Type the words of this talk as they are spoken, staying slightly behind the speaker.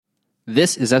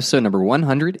This is episode number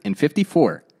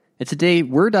 154, and today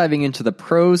we're diving into the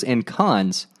pros and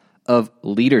cons of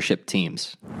leadership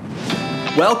teams.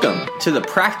 Welcome to the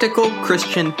Practical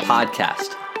Christian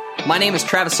Podcast. My name is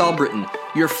Travis Albritton,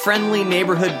 your friendly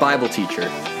neighborhood Bible teacher,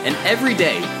 and every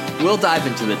day we'll dive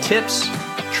into the tips,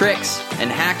 tricks,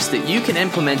 and hacks that you can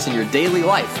implement in your daily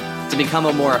life to become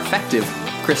a more effective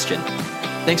Christian.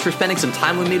 Thanks for spending some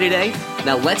time with me today.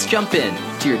 Now let's jump in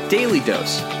to your daily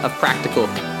dose of practical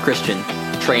Christian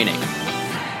training.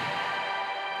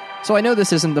 So I know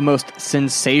this isn't the most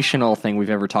sensational thing we've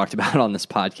ever talked about on this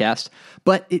podcast,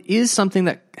 but it is something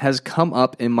that has come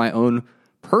up in my own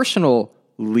personal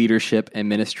leadership and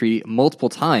ministry multiple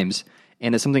times,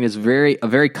 and it's something that's a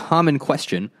very common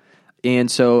question. And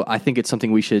so I think it's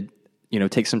something we should,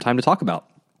 take some time to talk about.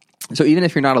 So even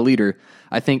if you're not a leader,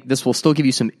 I think this will still give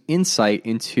you some insight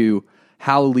into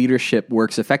how leadership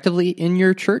works effectively in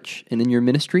your church and in your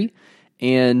ministry,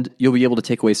 and you'll be able to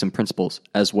take away some principles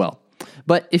as well.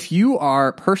 But if you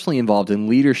are personally involved in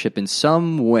leadership in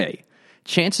some way,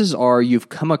 chances are you've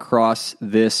come across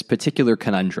this particular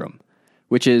conundrum,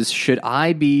 which is, should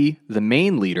I be the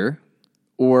main leader,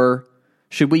 or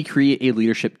should we create a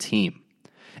leadership team?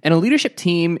 And a leadership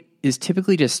team is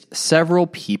typically just several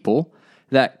people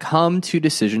that come to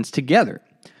decisions together.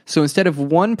 So instead of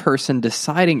one person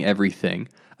deciding everything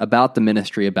about the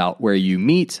ministry, about where you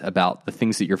meet, about the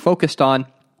things that you're focused on,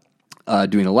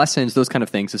 doing the lessons, those kind of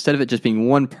things, instead of it just being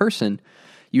one person,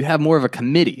 you have more of a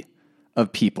committee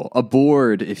of people, a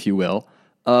board, if you will,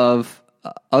 of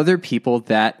other people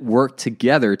that work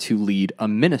together to lead a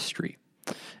ministry.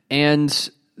 And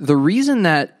the reason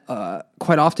that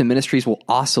quite often ministries will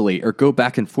oscillate or go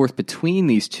back and forth between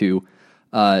these two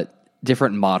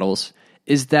different models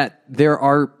is that there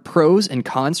are pros and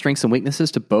cons, strengths and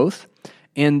weaknesses to both,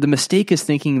 and the mistake is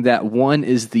thinking that one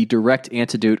is the direct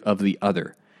antidote of the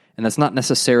other, and that's not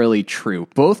necessarily true.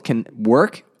 Both can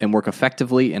work and work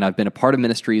effectively, and I've been a part of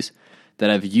ministries that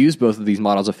have used both of these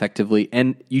models effectively,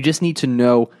 and you just need to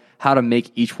know how to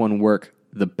make each one work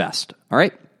the best, all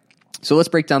right? So let's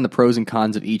break down the pros and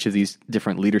cons of each of these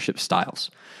different leadership styles.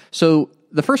 So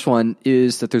the first one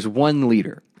is that there's one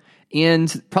leader.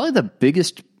 And probably the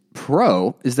biggest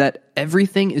pro is that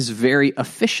everything is very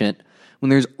efficient when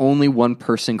there's only one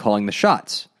person calling the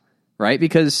shots, right?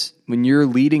 Because when you're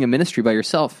leading a ministry by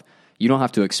yourself, you don't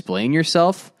have to explain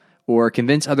yourself or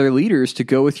convince other leaders to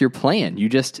go with your plan. You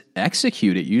just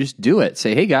execute it. You just do it.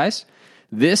 Say, hey guys,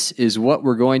 this is what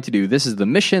we're going to do. This is the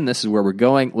mission. This is where we're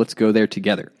going. Let's go there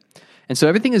together. And so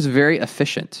everything is very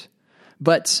efficient.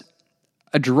 But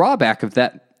a drawback of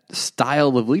that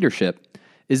style of leadership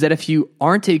is that if you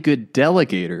aren't a good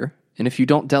delegator, and if you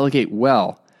don't delegate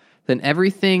well, then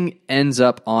everything ends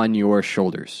up on your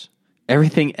shoulders.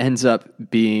 Everything ends up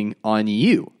being on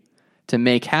you to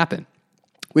make happen,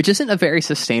 which isn't a very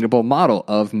sustainable model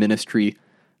of ministry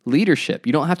leadership.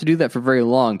 You don't have to do that for very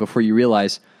long before you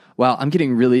realize, wow, I'm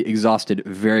getting really exhausted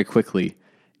very quickly,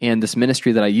 and this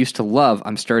ministry that I used to love,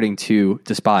 I'm starting to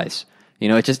despise.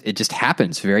 It just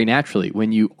happens very naturally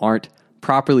when you aren't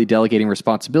properly delegating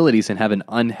responsibilities and have an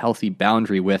unhealthy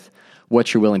boundary with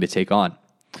what you're willing to take on.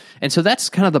 And so that's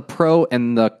kind of the pro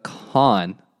and the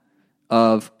con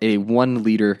of a one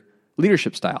leader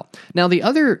leadership style. Now, the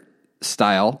other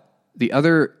style, the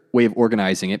other way of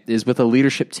organizing it is with a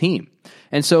leadership team.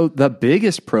 And so the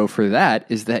biggest pro for that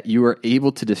is that you are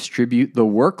able to distribute the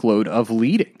workload of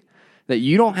leading, that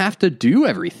you don't have to do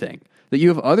everything, that you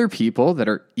have other people that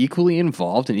are equally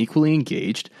involved and equally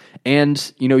engaged,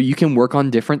 and you can work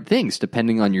on different things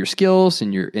depending on your skills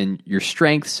and your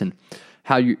strengths and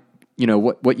how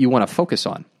what you want to focus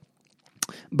on.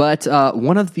 But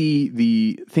one of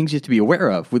the things you have to be aware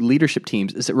of with leadership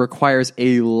teams is it requires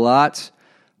a lot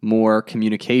more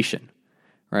communication,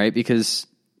 right? Because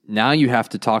now you have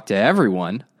to talk to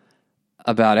everyone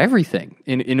about everything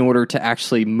in order to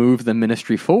actually move the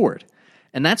ministry forward.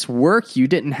 And that's work you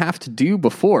didn't have to do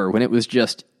before when it was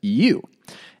just you.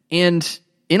 And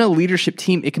in a leadership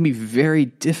team, it can be very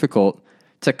difficult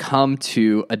to come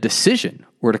to a decision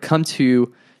or to come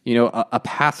to, a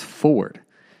path forward,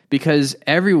 because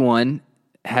everyone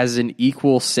has an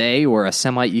equal say or a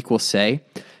semi-equal say.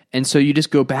 And so you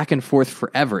just go back and forth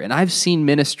forever. And I've seen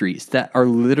ministries that are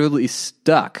literally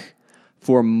stuck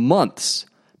for months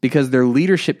because their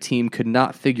leadership team could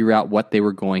not figure out what they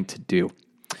were going to do.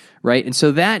 Right? And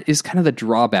so that is kind of the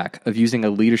drawback of using a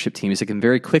leadership team, is it can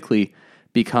very quickly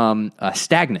become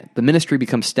stagnant. The ministry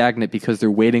becomes stagnant because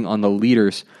they're waiting on the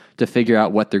leaders to figure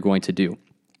out what they're going to do.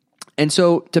 And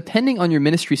so depending on your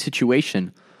ministry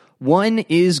situation, one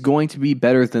is going to be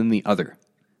better than the other.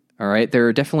 All right? There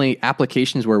are definitely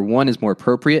applications where one is more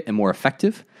appropriate and more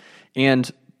effective,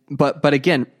 But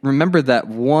again, remember that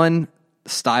one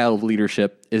style of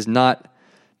leadership is not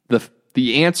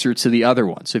the answer to the other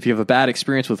one. So if you have a bad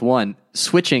experience with one,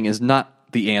 switching is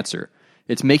not the answer.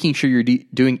 It's making sure you're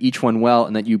doing each one well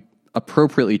and that you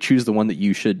appropriately choose the one that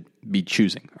you should be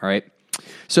choosing, all right?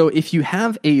 So if you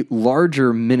have a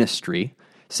larger ministry,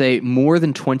 say more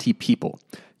than 20 people,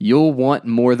 you'll want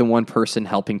more than one person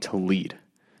helping to lead,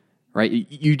 right?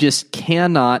 You just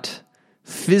cannot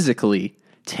physically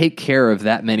take care of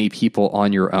that many people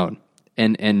on your own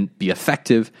and be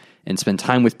effective and spend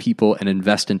time with people and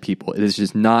invest in people. It is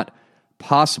just not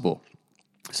possible.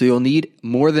 So you'll need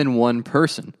more than one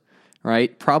person,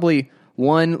 right? Probably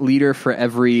one leader for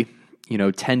every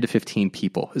 10 to 15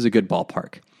 people is a good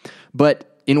ballpark.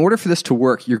 But in order for this to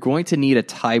work, you're going to need a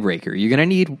tiebreaker. You're going to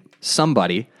need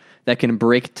somebody that can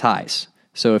break ties.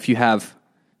 So if you have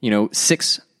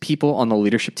 6 people on the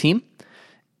leadership team,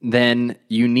 then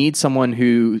you need someone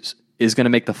who is going to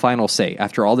make the final say.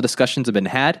 After all the discussions have been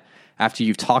had, after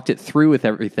you've talked it through with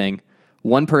everything,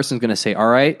 one person's going to say, all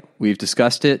right, we've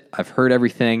discussed it, I've heard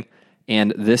everything,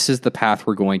 and this is the path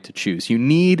we're going to choose. You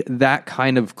need that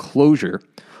kind of closure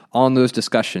on those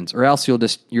discussions, or else you're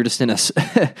just in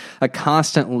a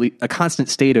constant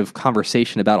state of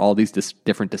conversation about all these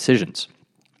different decisions.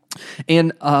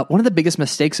 And one of the biggest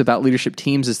mistakes about leadership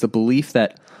teams is the belief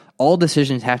that all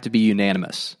decisions have to be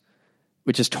unanimous,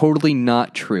 which is totally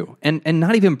not true and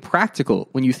not even practical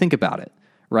when you think about it,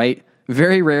 right?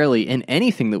 Very rarely in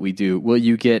anything that we do will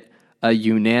you get a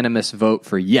unanimous vote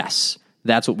for yes,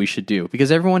 that's what we should do,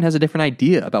 because everyone has a different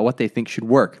idea about what they think should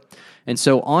work. And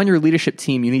so on your leadership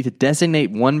team, you need to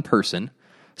designate one person,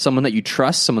 someone that you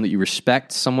trust, someone that you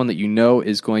respect, someone that you know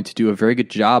is going to do a very good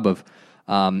job of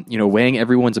weighing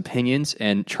everyone's opinions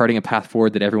and charting a path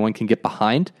forward that everyone can get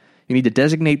behind. You need to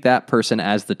designate that person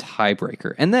as the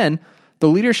tiebreaker. And then the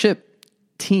leadership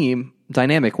team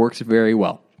dynamic works very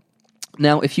well.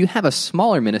 Now, if you have a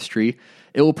smaller ministry,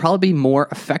 it will probably be more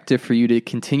effective for you to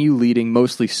continue leading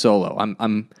mostly solo.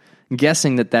 I'm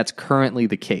guessing that that's currently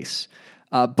the case.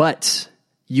 But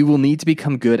you will need to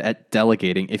become good at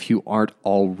delegating if you aren't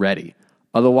already.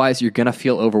 Otherwise, you're going to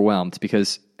feel overwhelmed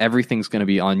because everything's going to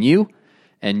be on you,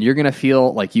 and you're going to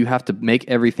feel like you have to make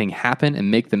everything happen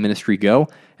and make the ministry go,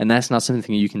 and that's not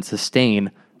something you can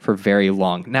sustain for very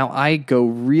long. Now, I go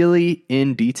really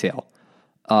in detail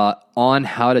on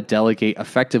how to delegate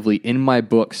effectively in my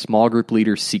book, Small Group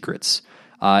Leader Secrets.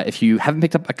 If you haven't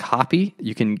picked up a copy,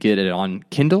 you can get it on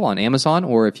Kindle, on Amazon,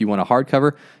 or if you want a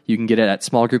hardcover, you can get it at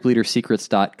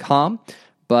smallgroupleadersecrets.com.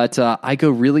 But I go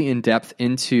really in depth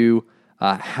into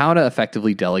how to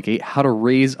effectively delegate, how to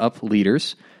raise up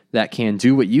leaders that can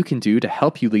do what you can do to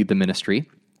help you lead the ministry,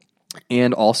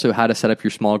 and also how to set up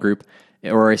your small group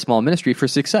or a small ministry for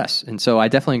success. And so I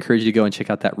definitely encourage you to go and check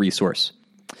out that resource.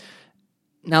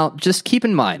 Now, just keep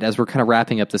in mind, as we're kind of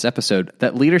wrapping up this episode,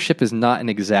 that leadership is not an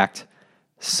exact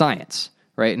science,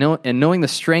 right? And knowing the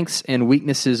strengths and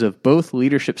weaknesses of both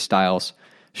leadership styles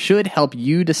should help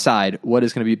you decide what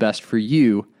is going to be best for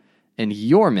you and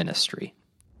your ministry.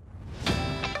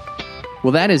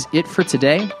 Well, that is it for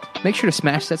today. Make sure to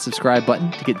smash that subscribe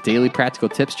button to get daily practical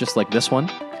tips just like this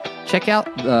one. Check out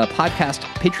the podcast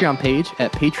Patreon page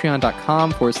at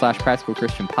patreon.com/Practical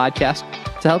Christian Podcast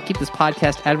to help keep this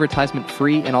podcast advertisement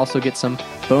free and also get some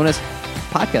bonus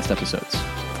podcast episodes.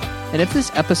 And if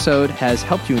this episode has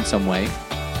helped you in some way,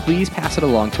 please pass it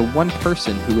along to one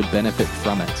person who would benefit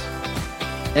from it.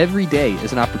 Every day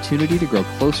is an opportunity to grow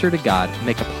closer to God and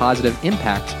make a positive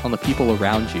impact on the people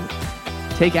around you.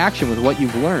 Take action with what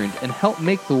you've learned and help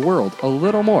make the world a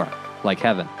little more like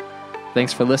heaven.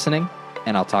 Thanks for listening,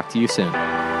 and I'll talk to you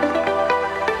soon.